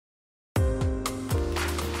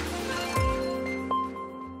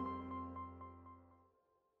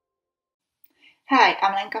Hi,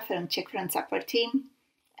 I'm Lenka from Checkfront support team,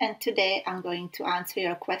 and today I'm going to answer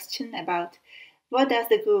your question about what does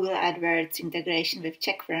the Google AdWords integration with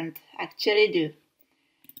Checkfront actually do.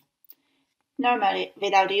 Normally,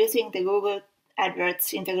 without using the Google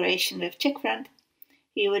AdWords integration with Checkfront,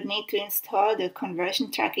 you would need to install the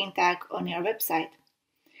conversion tracking tag on your website.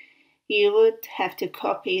 You would have to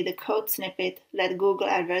copy the code snippet that Google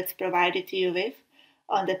AdWords provided you with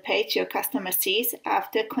on the page your customer sees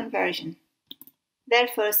after conversion.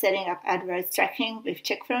 Therefore, setting up AdWords tracking with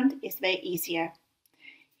Checkfront is way easier.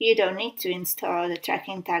 You don't need to install the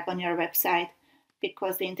tracking tag on your website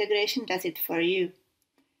because the integration does it for you.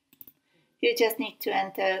 You just need to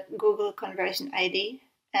enter Google Conversion ID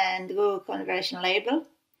and Google Conversion Label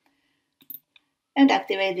and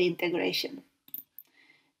activate the integration.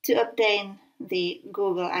 To obtain the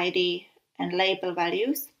Google ID and label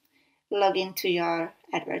values, log into your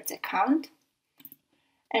AdWords account.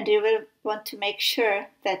 And you will want to make sure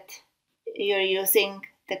that you're using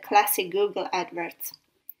the classic Google AdWords.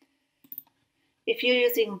 If you're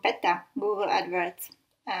using beta Google AdWords,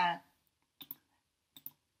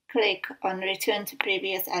 click on Return to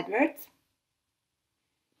Previous AdWords.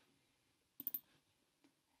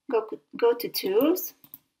 Go to Tools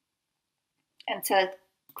and select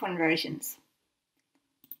Conversions.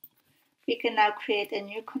 We can now create a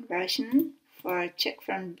new conversion for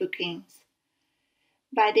Checkfront bookings.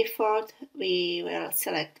 By default, we will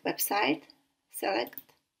select website, select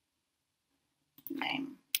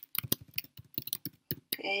name.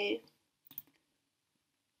 Okay.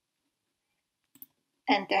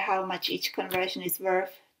 Enter how much each conversion is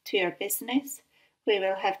worth to your business. We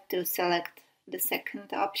will have to select the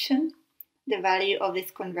second option. The value of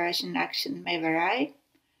this conversion action may vary,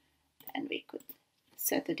 and we could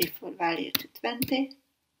set the default value to 20.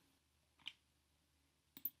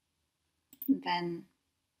 Then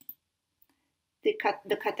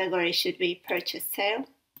the category should be purchase sale,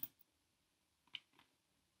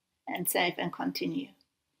 and save and continue.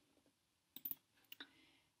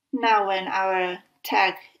 Now when our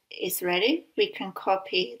tag is ready, we can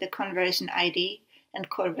copy the conversion ID and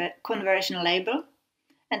conversion label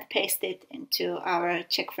and paste it into our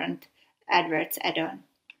Checkfront AdWords add-on.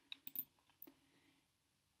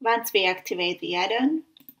 Once we activate the add-on,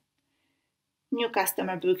 new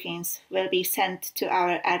customer bookings will be sent to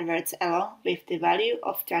our AdWords along with the value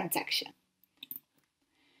of transaction.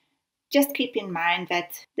 Just keep in mind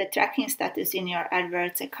that the tracking status in your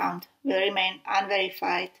AdWords account will remain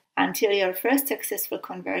unverified until your first successful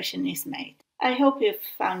conversion is made. I hope you've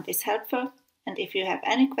found this helpful, and if you have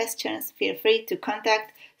any questions, feel free to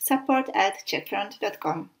contact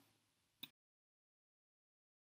support@checkfront.com.